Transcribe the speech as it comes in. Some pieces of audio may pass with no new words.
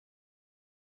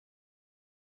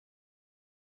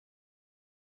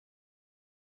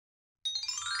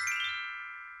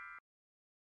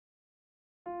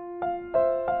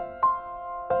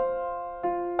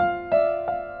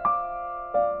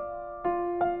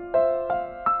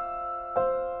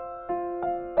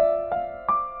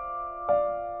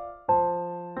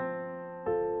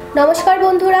নমস্কার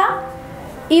বন্ধুরা,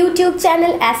 YouTube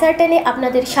channel অ্যাসার্টেনে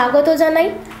আপনাদের স্বাগত জানাই।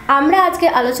 আমরা আজকে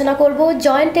আলোচনা করব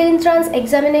joint entrance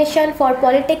examination for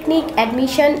polytechnic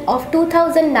admission of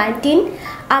 2019।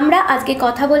 আমরা আজকে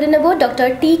কথা বলে নেব ডক্টর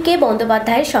টিকে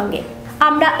বন্দ্যোপাধ্যায়ের সঙ্গে।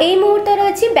 আমরা এই মুহূর্তে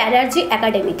রয়েছি ব্যানার্জি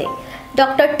একাডেমিতে।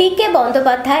 ডক্টর টিকে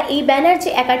বন্দ্যোপাধ্যায় এই ব্যানার্জি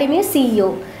একাডেমির সিইও।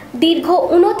 দীর্ঘ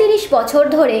 29 বছর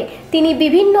ধরে তিনি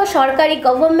বিভিন্ন সরকারি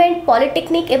গভর্নমেন্ট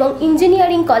পলিটেকনিক এবং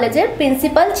ইঞ্জিনিয়ারিং কলেজের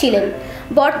প্রিন্সিপাল ছিলেন।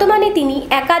 বর্তমানে তিনি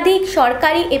একাধিক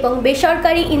সরকারি এবং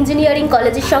বেসরকারি ইঞ্জিনিয়ারিং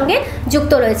কলেজের সঙ্গে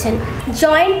যুক্ত রয়েছেন।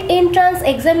 Joint entrance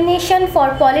examination for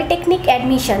polytechnic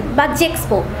admission বা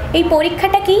জেক্সপো, এই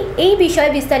পরীক্ষাটা কি, এই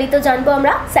বিষয়ে বিস্তারিত জানবো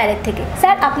আমরা স্যারের থেকে।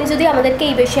 স্যার, আপনি যদি আমাদেরকে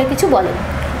এই বিষয়ে কিছু বলেন।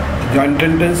 Joint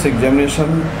entrance examination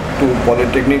to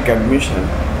polytechnic admission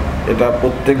এটা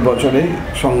প্রত্যেক বছরেই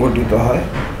সংগঠিত হয়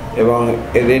এবং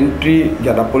এর এন্ট্রি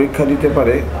যারা পরীক্ষা দিতে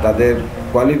পারে তাদের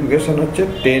কোয়ালিফিকেশন হচ্ছে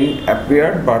 10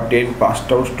 অ্যাপিয়ার্ড বা 10 passed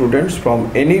out students from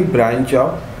any branch of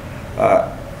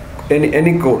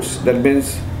any course. That means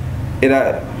এরা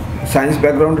সায়েন্স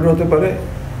ব্যাকগ্রাউন্ডের হতে পারে,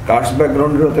 আর্টস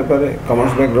ব্যাকগ্রাউন্ডের হতে পারে,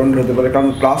 কমার্স ব্যাকগ্রাউন্ডের হতে পারে, কারণ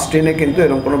ক্লাস 10-এ কিন্তু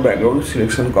এরকম কোনো ব্যাকগ্রাউন্ড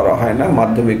সিলেকশন করা হয় না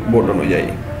মাধ্যমিক বোর্ড অনুযায়ী।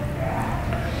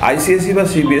 আইসিএসই বা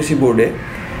সিবিএসই বোর্ডে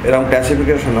এরকম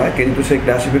ক্লাসিফিকেশন হয়, কিন্তু সেই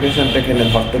ক্লাসিফিকেশানটা এখানে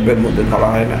ধর্তব্যের মধ্যে ধরা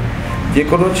হয় না। যে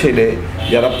কোনো ছেলে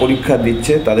যারা পরীক্ষা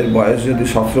দিচ্ছে তাদের বয়স যদি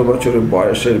 17 বছরের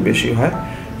বয়সের বেশি হয়,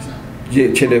 যে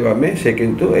ছেলে বা মেয়ে, সে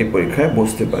কিন্তু এই পরীক্ষায়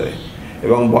বসতে পারে।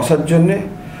 এবং বসার জন্যে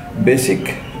বেসিক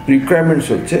রিকোয়ারমেন্টস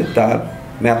হচ্ছে তার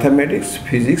ম্যাথামেটিক্স,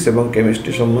 ফিজিক্স এবং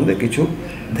কেমিস্ট্রি সম্বন্ধে কিছু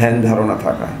ধ্যান ধারণা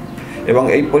থাকা। এবং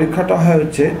এই পরীক্ষাটা হয়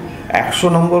হচ্ছে 100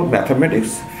 নম্বর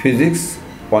ম্যাথামেটিক্স, ফিজিক্স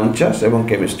 50 এবং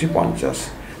কেমিস্ট্রি 50।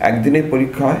 একদিনেই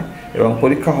পরীক্ষা হয় এবং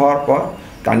পরীক্ষা হওয়ার পর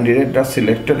ক্যান্ডিডেটরা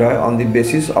সিলেক্টেড হয় on the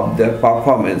basis of their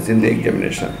performance in the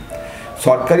examination.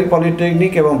 সরকারি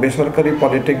পলিটেকনিক এবং বেসরকারি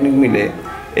পলিটেকনিক মিলে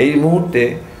এই মুহূর্তে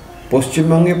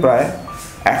পশ্চিমবঙ্গে প্রায়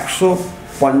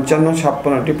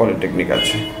 155-56টি পলিটেকনিক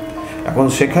আছে। এখন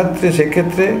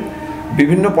সেক্ষেত্রে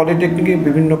বিভিন্ন পলিটেকনিকে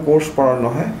বিভিন্ন কোর্স পড়ানো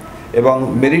হয় এবং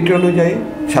মেরিট অনুযায়ী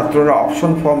ছাত্ররা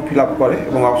অপশন ফর্ম ফিল আপ করে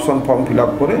এবং অপশন ফর্ম ফিল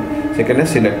আপ করে সেখানে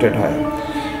সিলেক্টেড হয়।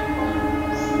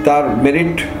 তার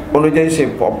মেরিট অনুযায়ী সে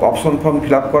অপশন ফর্ম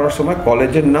ফিল আপ করার সময়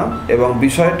কলেজের নাম এবং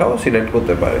বিষয়টাও সিলেক্ট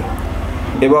করতে পারে।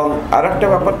 এবং আর একটা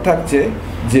ব্যাপার থাকছে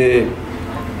যে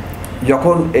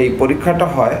যখন এই পরীক্ষাটা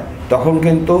হয় তখন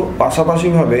কিন্তু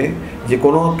পাশাপাশিভাবে যে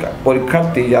কোনো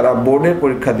পরীক্ষার্থী যারা বোর্ডের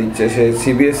পরীক্ষা দিচ্ছে, সে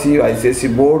সিবিএসই, আইসিএসই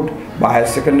বোর্ড বা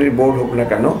হায়ার সেকেন্ডারি বোর্ড হোক না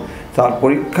কেন, তার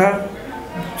পরীক্ষার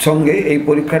সঙ্গে এই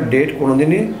পরীক্ষার ডেট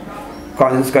কোনোদিনই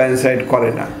কোইনসাইড করে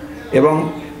না। এবং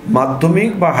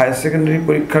মাধ্যমিক বা হায়ার সেকেন্ডারি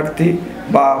পরীক্ষার্থী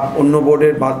বা অন্য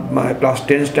বোর্ডের ক্লাস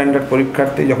 10 স্ট্যান্ডার্ড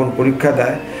পরীক্ষার্থী যখন পরীক্ষা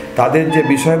দেয়, তাদের যে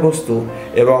বিষয়বস্তু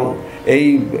এবং এই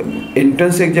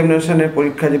এন্ট্রান্স এক্সামিনেশনের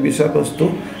পরীক্ষা যে বিষয়বস্তু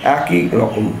একই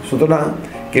রকম। সুতরাং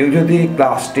কেউ যদি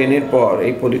ক্লাস 10-এর পর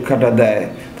এই পরীক্ষাটা দেয়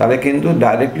তাহলে কিন্তু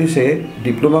ডাইরেক্টলি সে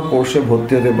ডিপ্লোমা কোর্সে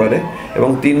ভর্তি হতে পারে এবং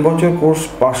 3 বছর কোর্স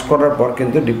পাস করার পর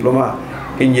কিন্তু ডিপ্লোমা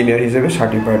ইঞ্জিনিয়ার হিসেবে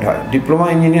সার্টিফাইড হয়। ডিপ্লোমা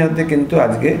ইঞ্জিনিয়ারদের কিন্তু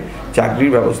আজকে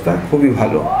চাকরির ব্যবস্থা খুবই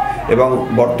ভালো এবং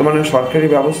বর্তমানে সরকারি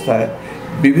ব্যবস্থায়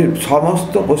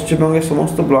সমস্ত পশ্চিমবঙ্গের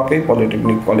সমস্ত ব্লকেই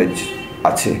পলিটেকনিক কলেজ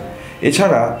আছে।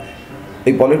 এছাড়া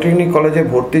এই পলিটেকনিক কলেজে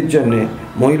ভর্তির জন্য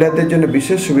মহিলাদের জন্য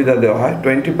বিশেষ সুবিধা দেওয়া হয়।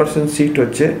 20% সিট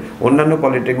হচ্ছে অন্যান্য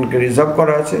পলিটেকনিকে রিজার্ভ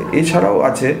করা আছে। এছাড়াও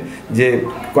আছে যে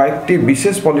কয়েকটি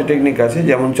বিশেষ পলিটেকনিক আছে,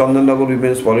 যেমন Chandannagar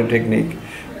women's polytechnic,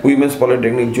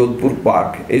 Jodhpur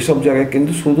park, এইসব জায়গায়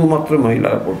কিন্তু শুধুমাত্র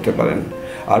মহিলারা পড়তে পারেন।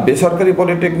 আর বেসরকারি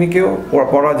পলিটেকনিকেও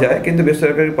পড়া যায়, কিন্তু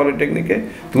বেসরকারি পলিটেকনিকে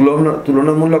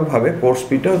তুলনামূলকভাবে কোর্স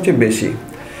ফিটা হচ্ছে বেশি।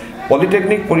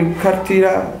 পলিটেকনিক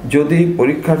পরীক্ষার্থীরা যদি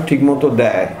পরীক্ষা ঠিকমতো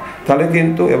দেয় তাহলে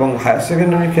কিন্তু, এবং হায়ার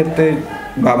সেকেন্ডারির ক্ষেত্রে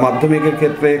বা মাধ্যমিকের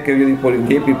ক্ষেত্রে কেউ যদি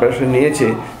যে প্রিপারেশন নিয়েছে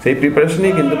সেই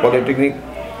প্রিপারেশনেই কিন্তু পলিটেকনিক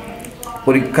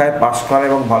পরীক্ষায় পাস করা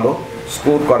এবং ভালো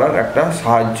স্কোর করার একটা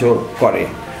সাহায্য করে।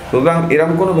 সুতরাং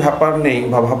এরকম কোনো ব্যাপার নেই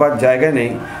বা ভাবার জায়গা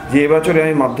নেই যে এবছরে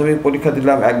আমি মাধ্যমিক পরীক্ষা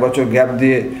দিলাম, 1 বছর গ্যাপ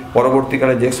দিয়ে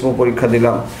পরবর্তীকালে জেক্সপো পরীক্ষা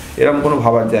দিলাম, এরকম কোনো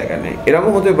ভাবার জায়গা নেই।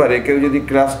 এরকম হতে পারে কেউ যদি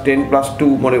ক্লাস 10+2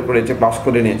 মনে করেছে, পাস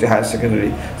করে নিয়েছে হায়ার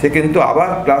সেকেন্ডারি, সে কিন্তু আবার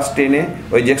ক্লাস 10-এ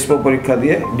ওই জেক্সপো পরীক্ষা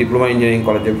দিয়ে ডিপ্লোমা ইঞ্জিনিয়ারিং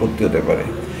কলেজে ভর্তি হতে পারে।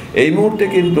 এই মুহূর্তে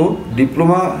কিন্তু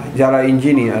ডিপ্লোমা যারা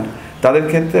ইঞ্জিনিয়ার তাদের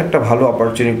ক্ষেত্রে একটা ভালো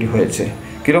অপরচুনিটি হয়েছে।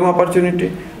 কীরকম অপরচুনিটি?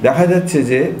 দেখা যাচ্ছে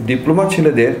যে ডিপ্লোমা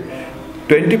ছেলেদের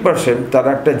 20% তারা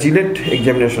একটা জিলেট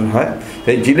এক্সামিনেশন হয়,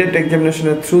 এই জিলেট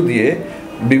এক্সামিনেশনের থ্রু দিয়ে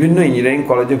বিভিন্ন ইঞ্জিনিয়ারিং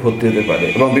কলেজে ভর্তি হতে পারে।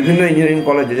 এবং বিভিন্ন ইঞ্জিনিয়ারিং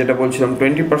কলেজে, যেটা বলছিলাম,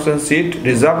 20% seat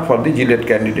reserve for the JELET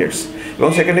candidates. এবং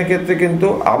সেখানে ক্ষেত্রে কিন্তু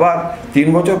আবার 3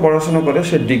 বছর পড়াশোনা করে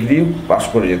সে ডিগ্রি পাস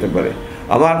করে যেতে পারে।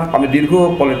 আমি দীর্ঘ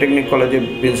পলিটেকনিক কলেজে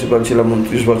প্রিন্সিপাল ছিলাম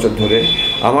 29 বছর ধরে।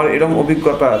 আমার এরকম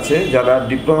অভিজ্ঞতা আছে যারা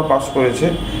ডিপ্লোমা পাস করেছে,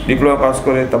 ডিপ্লোমা পাস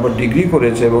করে তারপর ডিগ্রি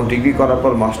করেছে এবং ডিগ্রি করার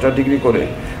পর মাস্টার ডিগ্রি করে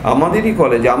আমাদেরই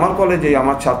কলেজে, আমার কলেজে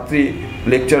আমার ছাত্রী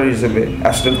লেকচারার হিসেবে,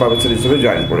 অ্যাসিস্ট্যান্ট প্রফেসর হিসেবে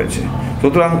জয়েন করেছে।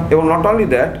 সুতরাং এবং নট অনলি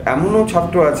দ্যাট, এমনও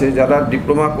ছাত্র আছে যারা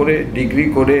ডিপ্লোমা করে, ডিগ্রি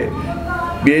করে,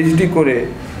 পিএইচডি করে,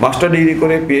 মাস্টার ডিগ্রি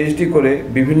করে, পিএইচডি করে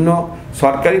বিভিন্ন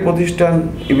সরকারি প্রতিষ্ঠান,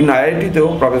 ইভেন আইআইটিতেও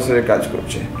প্রফেসরের কাজ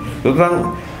করছে। সুতরাং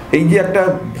এই যে একটা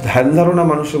ধ্যান ধারণা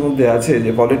মানুষের মধ্যে আছে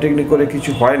যে পলিটেকনিক করে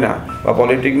কিছু হয় না বা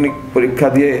পলিটেকনিক পরীক্ষা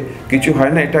দিয়ে কিছু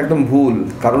হয় না, এটা একদম ভুল।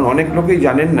 কারণ অনেক লোকেই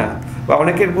জানেন না বা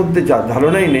অনেকের মধ্যে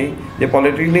ধারণাই নেই যে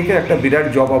পলিটেকনিকের একটা বিরাট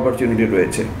জব অপরচুনিটি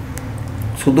রয়েছে,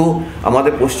 শুধু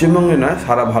আমাদের পশ্চিমবঙ্গে নয়,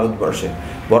 সারা ভারতবর্ষে।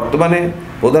 বর্তমানে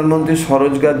প্রধানমন্ত্রী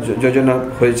স্বরোজগার যোজনা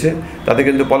হয়েছে, তাতে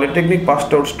কিন্তু পলিটেকনিক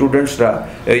পাসড আউট স্টুডেন্টসরা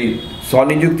এই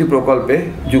স্বনিযুক্তি প্রকল্পে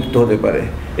যুক্ত হতে পারে।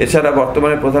 এছাড়া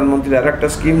বর্তমানে প্রধানমন্ত্রীর আর একটা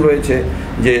স্কিম রয়েছে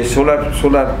যে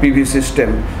সোলার পিভি সিস্টেম,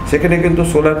 সেখানে কিন্তু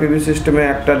সোলার পিভি সিস্টেমে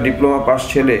একটা ডিপ্লোমা পাস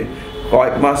ছেলে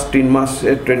কয়েক মাস 3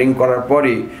 মাসের ট্রেনিং করার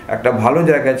পরই একটা ভালো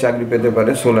জায়গায় চাকরি পেতে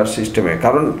পারে সোলার সিস্টেমে।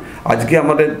 কারণ আজকে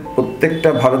আমাদের প্রত্যেকটা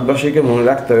ভারতবাসীকে মনে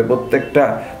রাখতে হবে, প্রত্যেকটা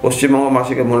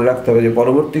পশ্চিমবঙ্গবাসীকে মনে রাখতে হবে যে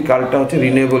পরবর্তী কালটা হচ্ছে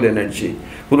রিনিউয়েবল এনার্জি,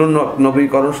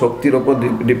 পুনর্নবীকরণ শক্তির ওপর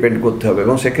ডিপেন্ড করতে হবে।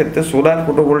 এবং সেক্ষেত্রে সোলার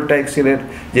ফটোভোল্টাইক্সের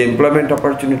যে এমপ্লয়মেন্ট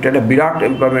অপরচুনিটি, একটা বিরাট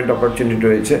এমপ্লয়মেন্ট অপরচুনিটি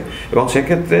রয়েছে। এবং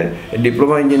সেক্ষেত্রে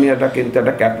ডিপ্লোমা ইঞ্জিনিয়ারটা কিন্তু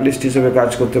একটা ক্যাটালিস্ট হিসেবে কাজ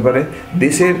করতে পারে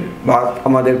দেশের বা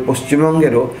আমাদের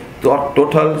পশ্চিমবঙ্গেরও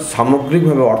টোটাল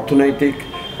সামগ্রিকভাবে অর্থনৈতিক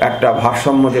একটা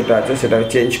ভারসাম্য যেটা আছে সেটাকে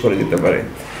চেঞ্জ করে দিতে পারে।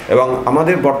 এবং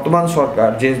আমাদের বর্তমান সরকার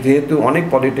যেহেতু অনেক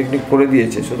পলিটেকনিক করে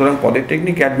দিয়েছে, সুতরাং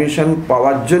পলিটেকনিক অ্যাডমিশন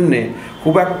পাওয়ার জন্যে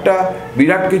খুব একটা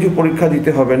বিরাট কিছু পরীক্ষা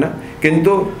দিতে হবে না,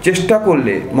 কিন্তু চেষ্টা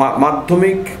করলে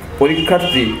মাধ্যমিক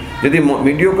পরীক্ষার্থী যদি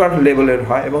মিডিওকার লেভেলের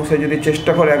হয় এবং সে যদি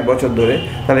চেষ্টা করে 1 বছর ধরে,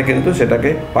 তাহলে কিন্তু সেটাকে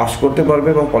পাস করতে পারবে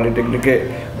এবং পলিটেকনিকে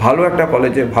ভালো একটা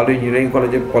কলেজে, ভালো ইঞ্জিনিয়ারিং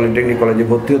কলেজে, পলিটেকনিক কলেজে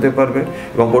ভর্তি হতে পারবে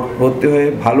এবং ভর্তি হয়ে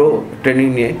ভালো ট্রেনিং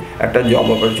নিয়ে একটা জব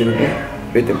অপরচুনিটি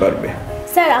পেতে পারবে।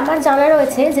 স্যার, আমার জানা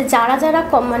রয়েছে যে যারা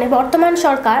মানে বর্তমান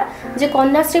সরকার যে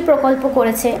কন্যাশ্রী প্রকল্প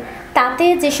করেছে, তাতে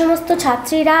যে সমস্ত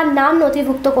ছাত্রীরা নাম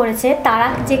নথিভুক্ত করেছে তারা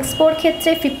জেক্সপোর ক্ষেত্রে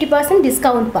 50%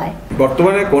 ডিসকাউন্ট পায়।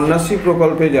 বর্তমানে কন্যাশ্রী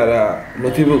প্রকল্পে যারা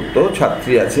নথিভুক্ত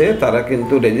ছাত্রী আছে তারা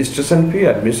কিন্তু রেজিস্ট্রেশন ফি,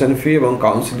 অ্যাডমিশন ফি এবং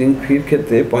কাউন্সিলিং ফির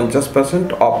ক্ষেত্রে 50%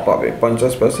 অফ পাবে,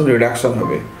 50% রিডাকশন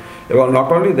হবে। এবং নট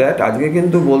অনলি দ্যাট, আজকে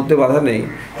কিন্তু বলতে বাধা নেই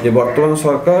যে বর্তমান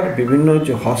সরকার বিভিন্ন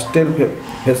যে হস্টেল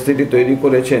ফ্যাসিলিটি তৈরি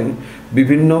করেছেন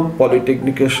বিভিন্ন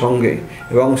পলিটেকনিকের সঙ্গে,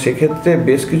 এবং সেক্ষেত্রে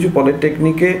বেশ কিছু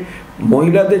পলিটেকনিকে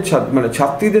মহিলাদের মানে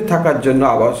ছাত্রীদের থাকার জন্য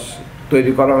আবাস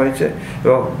তৈরি করা হয়েছে।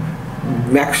 এবং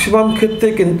ম্যাক্সিমাম ক্ষেত্রে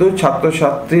কিন্তু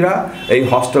ছাত্রছাত্রীরা এই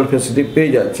হস্টেল ফ্যাসিলিটি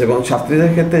পেয়ে যাচ্ছে। এবং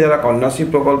ছাত্রীদের ক্ষেত্রে যারা কন্যাশ্রী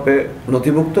প্রকল্পে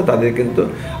নথিভুক্ত তাদের কিন্তু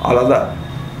আলাদা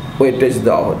ওয়েটেজ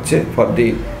দেওয়া হচ্ছে for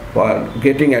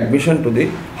getting admission to the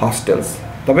হস্টেলস।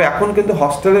 তবে এখন কিন্তু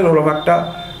হস্টেলের ওরকম একটা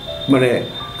মানে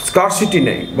স্কারসিটি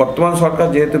নেই। বর্তমান সরকার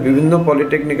যেহেতু বিভিন্ন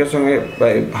পলিটেকনিকের সঙ্গে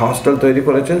হস্টেল তৈরি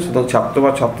করেছেন, সুতরাং ছাত্র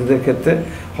বা ছাত্রীদের ক্ষেত্রে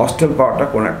হস্টেল পাওয়াটা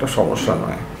কোনো একটা সমস্যা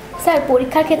নয়। স্যার,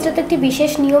 পরীক্ষার ক্ষেত্রে তো একটি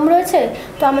বিশেষ নিয়ম রয়েছে,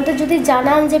 তো আমাদের যদি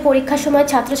জানান যে পরীক্ষার সময়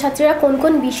ছাত্রছাত্রীরা কোন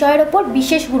কোন বিষয়ের ওপর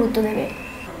বিশেষ গুরুত্ব দেবে।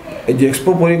 এই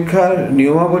জেক্সপো পরীক্ষার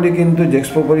নিয়মাবলী কিন্তু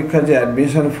জেক্সপো পরীক্ষার যে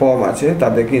অ্যাডমিশন ফর্ম আছে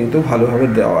তাতে কিন্তু ভালোভাবে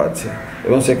দেওয়া আছে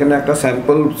এবং সেখানে একটা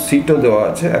স্যাম্পল সিটও দেওয়া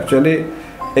আছে। অ্যাকচুয়ালি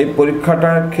এই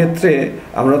পরীক্ষাটার ক্ষেত্রে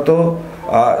আমরা তো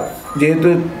যেহেতু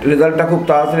রেজাল্টটা খুব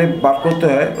তাড়াতাড়ি বার করতে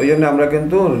হয়, ওই জন্য আমরা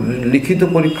কিন্তু লিখিত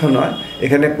পরীক্ষা নয়,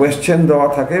 এখানে কোয়েশ্চেন দেওয়া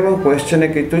থাকে এবং কোয়েশ্চেনে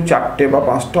কিন্তু 4টে বা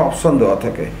 5টা অপশন দেওয়া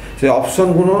থাকে। সেই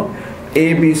অপশনগুলো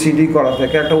ABCD করা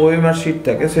থাকে, একটা ওএমআর শিট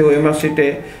থাকে, সেই ওএমআর শিটে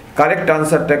কারেক্ট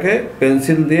আনসারটাকে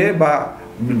পেন্সিল দিয়ে বা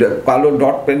কালো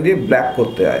ডট পেন দিয়ে ব্ল্যাক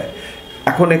করতে হয়।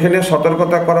 এখন এখানে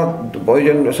সতর্কতা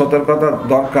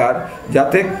দরকার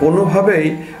যাতে কোনোভাবেই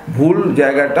ভুল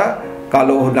জায়গাটা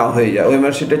কালো না হয়ে যায়।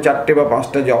 ওএমআর শিটে 4টে বা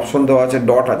 5টা যে অপশন দেওয়া আছে,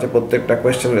 ডট আছে প্রত্যেকটা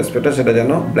কোয়েশ্চেন রেসপেক্টে, সেটা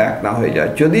যেন ব্ল্যাক না হয়ে যায়।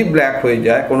 যদি ব্ল্যাক হয়ে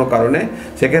যায় কোনো কারণে,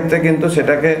 সেক্ষেত্রে কিন্তু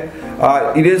সেটাকে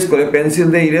ইরেজ করে পেন্সিল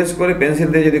দিয়ে পেন্সিল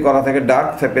দিয়ে যদি করা থাকে ডার্ক,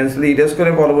 পেন্সিল ইরেজ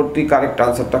করে পরবর্তী কারেক্ট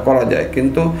আনসারটা করা যায়।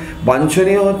 কিন্তু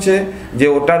বাঞ্ছনীয় হচ্ছে যে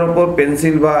ওটার উপর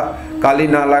পেন্সিল বা কালি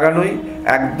না লাগানোই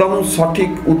একদম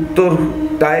সঠিক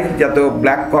উত্তরটাই যাতে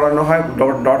ব্ল্যাক করানো হয়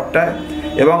ডটটায়।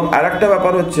 এবং আর একটা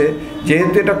ব্যাপার হচ্ছে,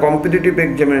 যেহেতু এটা কম্পিটিটিভ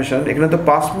এক্সামিনেশন, এখানে তো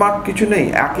পাস মার্ক কিছু নেই,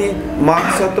 একই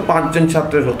মার্কস হয়তো 5জন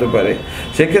ছাত্রের হতে পারে।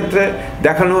 সেক্ষেত্রে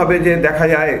দেখানো হবে যে দেখা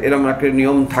যায় এরকম একটা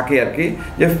নিয়ম থাকে আর কি,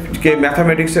 যে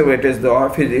ম্যাথামেটিক্সের ওয়েটেজ দেওয়া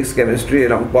হয়, ফিজিক্স, কেমিস্ট্রি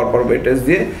এরকম পরপর ওয়েটেজ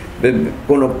দিয়ে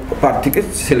কোনো প্রার্থীকে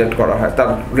সিলেক্ট করা হয়, তার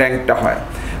র্যাঙ্কটা হয়।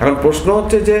 এখন প্রশ্ন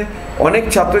হচ্ছে যে অনেক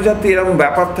ছাত্রছাত্রী এরকম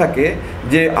ব্যাপার থাকে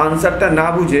যে আনসারটা না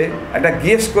বুঝে একটা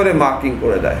গেস করে মার্কিং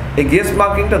করে দেয়। এই গেস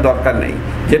মার্কিংটা দরকার নেই,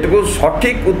 যেটুকু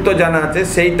সঠিক উত্তর জানা আছে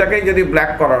সেইটাকেই যদি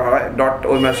ব্ল্যাক করা হয় ডট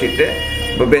ওই শিটে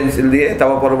বা পেন্সিল দিয়ে,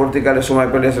 তারপর পরবর্তীকালে সময়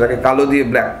পেলে সেটাকে কালি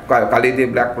দিয়ে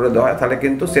ব্ল্যাক করে দেওয়া হয়, তাহলে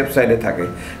কিন্তু সেফ সাইডে থাকে,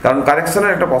 কারণ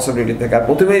কারেকশনের একটা পসিবিলিটি থাকে। আর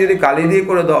প্রথমেই যদি কালি দিয়ে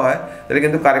করে দেওয়া হয় তাহলে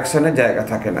কিন্তু কারেকশনের জায়গা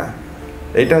থাকে না।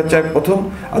 এইটা হচ্ছে প্রথম।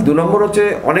 আর 2 নম্বর হচ্ছে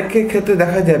অনেকের ক্ষেত্রে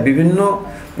দেখা যায় বিভিন্ন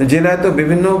জেলায় তো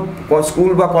বিভিন্ন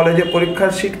স্কুল বা কলেজে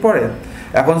পরীক্ষার সিট পড়ে,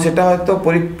 এখন সেটা হয়তো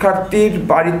পরীক্ষার্থীর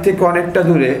বাড়ির থেকে অনেকটা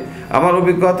দূরে। আমার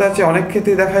অভিজ্ঞতা আছে অনেক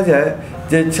ক্ষেত্রে দেখা যায়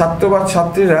যে ছাত্র বা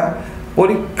ছাত্রীরা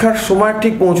পরীক্ষার সময়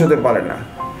ঠিক পৌঁছতে পারে না,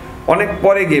 অনেক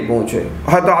পরে গিয়ে পৌঁছে,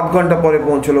 হয়তো আধ ঘন্টা পরে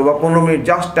পৌঁছলো বা 15 মিনিট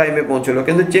জাস্ট টাইমে পৌঁছলো,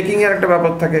 কিন্তু চেকিংয়ের একটা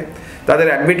ব্যাপার থাকে, তাদের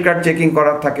অ্যাডমিট কার্ড চেকিং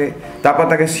করার থাকে, তারপর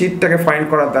তাকে সিটটাকে ফাইন্ড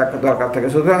করার দরকার থাকে।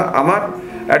 সুতরাং আমার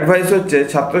অ্যাডভাইস হচ্ছে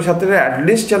ছাত্রছাত্রীরা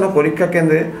অ্যাটলিস্ট যেন পরীক্ষা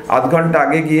কেন্দ্রে আধ ঘন্টা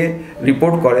আগে গিয়ে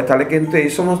রিপোর্ট করে, তাহলে কিন্তু এই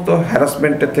সমস্ত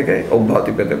হ্যারাসমেন্টের থেকে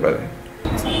অব্যাহতি পেতে পারে।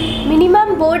 মিনিমাম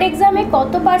বোর্ড এক্সামে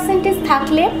কত পার্সেন্টেজ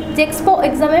থাকলে জেক্সপো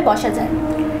এক্সামে বসা যায়?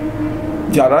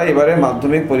 যারা এবারে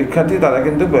মাধ্যমিক পরীক্ষার্থী তারা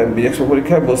কিন্তু JEXPO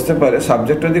পরীক্ষায় বসতে পারে,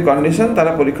 সাবজেক্ট যদি কন্ডিশন,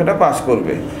 তারা পরীক্ষাটা পাস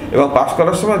করবে। এবং পাস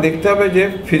করার সময় দেখতে হবে যে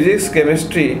ফিজিক্স,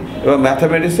 কেমিস্ট্রি এবং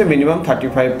ম্যাথামেটিক্সে মিনিমাম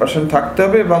 35% থাকতে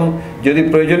হবে, এবং যদি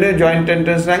প্রয়োজনীয় জয়েন্ট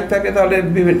এন্ট্রান্স র্যাঙ্ক থাকে তাহলে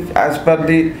as per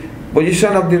the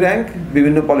position of the rank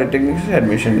বিভিন্ন পলিটেকনিক্সে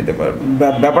অ্যাডমিশন নিতে পারবে।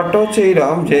 ব্যাপারটা হচ্ছে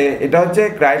এইরকম যে এটা হচ্ছে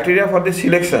ক্রাইটেরিয়া ফর দি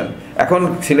সিলেকশন। এখন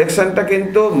সিলেকশনটা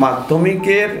কিন্তু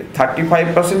মাধ্যমিকের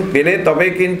 35% পেলে তবে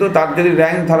কিন্তু তার যদি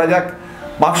র্যাঙ্ক ধরা যাক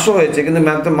 500 হয়েছে, কিন্তু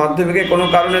মাধ্যমিকে কোনো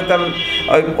কারণে তার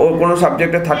কোনো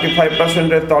সাবজেক্টে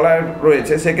 35%-এর তলায়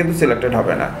রয়েছে, সে কিন্তু সিলেক্টেড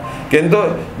হবে না। কিন্তু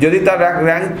যদি তার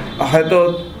র্যাঙ্ক হয়তো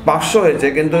 500 হয়েছে,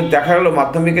 কিন্তু দেখা গেলো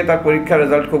মাধ্যমিকে তার পরীক্ষার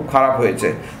রেজাল্ট খুব খারাপ হয়েছে,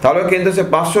 তাহলেও কিন্তু সে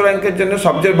 500 র্যাঙ্কের জন্য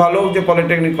সবচেয়ে ভালো যে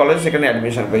পলিটেকনিক কলেজ সেখানে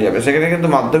অ্যাডমিশন পেয়ে যাবে। সেখানে কিন্তু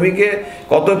মাধ্যমিকে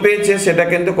কত পেয়েছে সেটা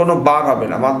কিন্তু কোনো বার হবে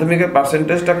না, মাধ্যমিকের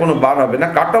পার্সেন্টেজটা কোনো বার হবে না,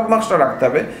 কাট অফ মার্কসটা রাখতে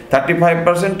হবে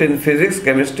 35% ইন ফিজিক্স,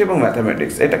 কেমিস্ট্রি এবং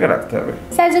ম্যাথামেটিক্স, এটাকে রাখতে হবে।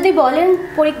 স্যার যদি বলেন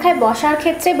পরীক্ষায় বসার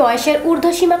ক্ষেত্রে বয়সের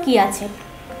ঊর্ধ্বসীমা কি আছে?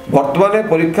 বর্তমানে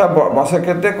পরীক্ষা বসার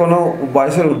ক্ষেত্রে কোনো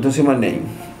বয়সের ঊর্ধ্বসীমা নেই,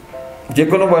 যে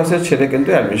কোনো বয়সের ছেলে কিন্তু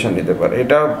অ্যাডমিশন নিতে পারে,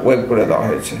 এটা ওয়েব করে দেওয়া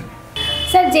হয়েছে।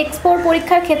 স্যার জেক্সপোর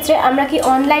পরীক্ষার ক্ষেত্রে আমরা কি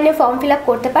অনলাইনে ফর্ম ফিল আপ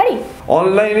করতে পারি?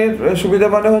 অনলাইনের সুবিধা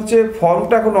মানে হচ্ছে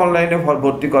ফর্মটা এখন অনলাইনে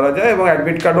ভর্তি করা যায় এবং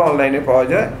অ্যাডমিট কার্ডও অনলাইনে পাওয়া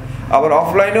যায়, আবার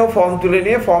অফলাইনেও ফর্ম তুলে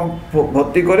নিয়ে ফর্ম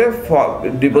ভর্তি করে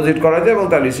ডিপোজিট করা যায় এবং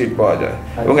তার রিসিপ্ট পাওয়া যায়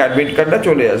এবং অ্যাডমিট কার্ডটা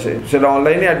চলে আসে। সেটা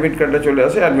অনলাইনে অ্যাডমিট কার্ডটা চলে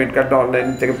আসে, অ্যাডমিট কার্ডটা অনলাইন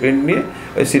থেকে প্রিন্ট নিয়ে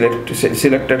ওই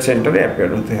সিলেক্টেড সেন্টারে অ্যাপিয়ার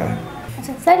হতে হয়।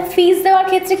 স্যার ফিস দেওয়ার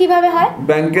ক্ষেত্রে কিভাবে হয়?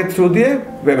 ব্যাংকের থ্রু দিয়ে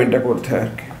পেমেন্টটা করতে হয়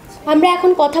আর কি। আমরা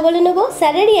এখন কথা বলে নেব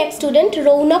স্যারেরই এক স্টুডেন্ট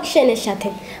রৌনক সেনের সাথে।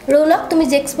 রৌনক, তুমি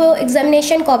জেক্সপো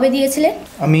এক্সামিনেশন কবে দিয়েছিলে?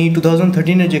 আমি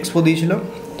 2013-এ জেক্সপো দিয়েছিলাম,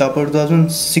 তারপর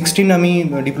 2016 আমি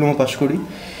ডিপ্লোমা পাস করি,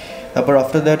 তারপর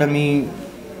আফটার দ্যাট আমি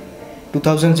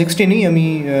 2016-এই আমি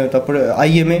তারপরে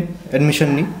IMA অ্যাডমিশন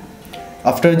নিই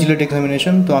আফটার জিলেট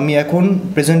এক্সামিনেশন। তো আমি এখন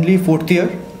presently 4th year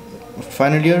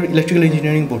final year electrical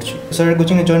engineering পড়ছি। স্যারের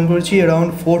কোচিংয়ে জয়েন করেছি around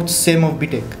 4th same of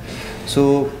B Tech. So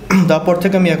তারপর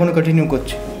থেকে আমি এখনও কন্টিনিউ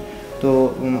করছি। তো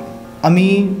আমি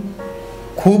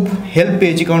খুব হেল্প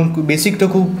পেয়েছি, কারণ বেসিকটা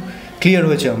খুব ক্লিয়ার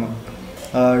হয়েছে আমার,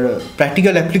 আর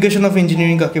প্র্যাকটিক্যাল অ্যাপ্লিকেশন অফ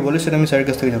ইঞ্জিনিয়ারিং কাকে বলে সেটা আমি স্যারের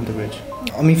কাছ থেকে জানতে পেরেছি।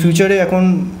 আমি ফিউচারে এখন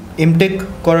এমটেক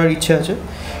করার ইচ্ছা আছে,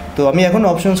 তো আমি এখন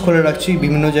অপশনস খুলে রাখছি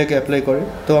বিভিন্ন জায়গায় অ্যাপ্লাই করে।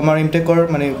 তো আমার এমটেক করার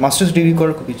মানে মাস্টার্স ডিগ্রি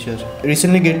করার খুব ইচ্ছা আছে।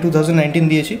 রিসেন্টলি গেট 2019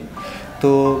 দিয়েছি, তো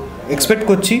এক্সপেক্ট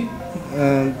করছি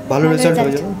ভালো রেজাল্ট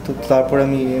হয়ে যাবে, তো তারপর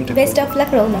আমি বেস্ট অফ লাক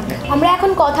রৌনক। আমরা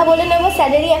এখন কথা বলে নেব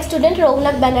স্যারেরই এক স্টুডেন্ট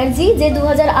রৌনক ব্যানার্জি, যে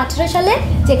 2018 সালে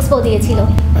জেক্সপো দিয়েছিল।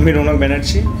 আমি রৌনক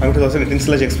ব্যানার্জি, আমি 2018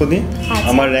 সালে জেক্সপো দিই।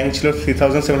 আমার র্যাঙ্ক ছিল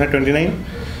 3729।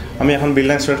 আমি এখন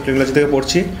বিল্ডিং টেকনোলজি থেকে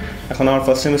পড়ছি, এখন আমার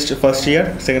ফার্স্ট ইয়ার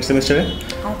সেকেন্ড সেমিস্টারে।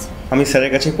 আমি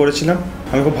স্যারের কাছেই পড়েছিলাম,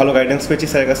 আমি খুব ভালো গাইডেন্স পেয়েছি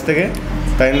স্যারের কাছ থেকে,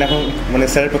 তাই জন্য এখন মানে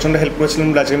স্যারের প্রচণ্ড হেল্প করেছিলাম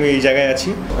বলে আজকে আমি এই জায়গায় আছি।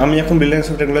 আমি এখন বিল্ডিং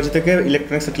টেকনোলজি থেকে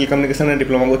ইলেকট্রনিক্স ও টেলিকমিউনিকেশনে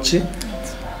ডিপ্লোমা করছি।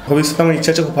 ভবিষ্যতে আমার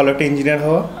ইচ্ছা আছে খুব ভালো একটা ইঞ্জিনিয়ার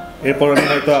হওয়া, এরপর আমি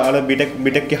হয়তো আরও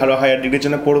বিটেক কি আরও হায়ার ডিগ্রির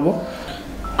জন্য পড়বো।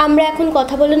 আমরা এখন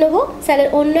কথা বলে নেব স্যারের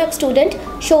অন্য এক স্টুডেন্ট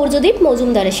সৌর্যদীপ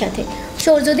মজুমদারের সাথে।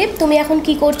 সৌর্যদীপ, তুমি এখন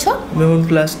কি করছো? আমি এখন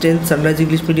ক্লাস 10 সানরাইজ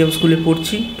ইংলিশ মিডিয়াম স্কুলে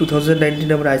পড়ছি। 2019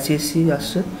 আমার ICSE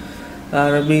আসছে,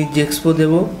 আর আমি জেক্সপো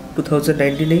দেবো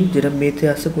 2019-এই, যেটা মেতে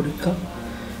আসে পরীক্ষা।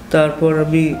 তারপর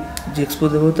আমি জেক্সপো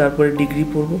দেবো, তারপরে ডিগ্রি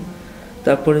পড়বো,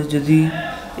 তারপরে যদি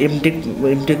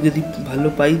এমটেক যদি ভালো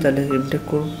পাই তাহলে এমটেক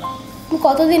করবো। তুমি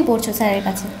কতদিন পড়ছো স্যারের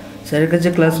কাছে? স্যারের কাছে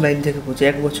ক্লাস 9 থেকে পড়ছি,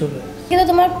 1 বছর হয়ে। কিন্তু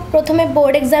তোমার প্রথমে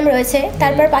বোর্ড এক্সাম রয়েছে,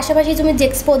 তারপর পাশাপাশি তুমি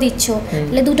জেক্সপো দিচ্ছ,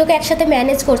 তাহলে দুটোকে একসাথে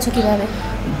ম্যানেজ করছো কিভাবে?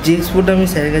 জেক্সপোটা আমি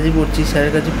স্যারের কাছে পড়ছি,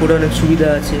 স্যারের কাছে পড়ে অনেক সুবিধা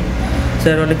আছে,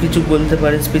 স্যার অনেক কিছু বলতে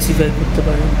পারে, স্পেসিফাই করতে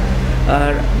পারে।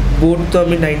 আর বোর্ড তো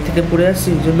আমি 9 থেকে পড়ে আসছি,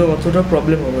 ওই জন্য অতটা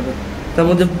প্রবলেম হবে না। তার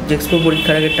মধ্যে জেক্সপো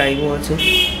পরীক্ষার আগে টাইমও আছে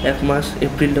 1 মাস,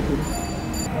 এপ্রিলটা পুরো।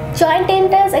 Joint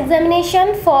entrance examination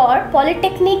for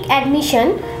polytechnic admission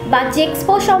বা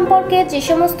জেক্সপো সম্পর্কে যে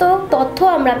সমস্ত তথ্য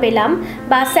আমরা পেলাম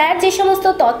বা স্যার যে সমস্ত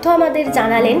তথ্য আমাদের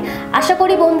জানালেন, আশা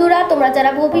করি বন্ধুরা তোমরা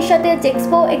যারা ভবিষ্যতে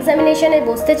জেক্সপো এক্সামিনেশনে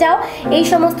বসতে চাও এই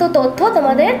সমস্ত তথ্য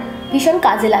তোমাদের ভীষণ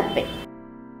কাজে লাগবে।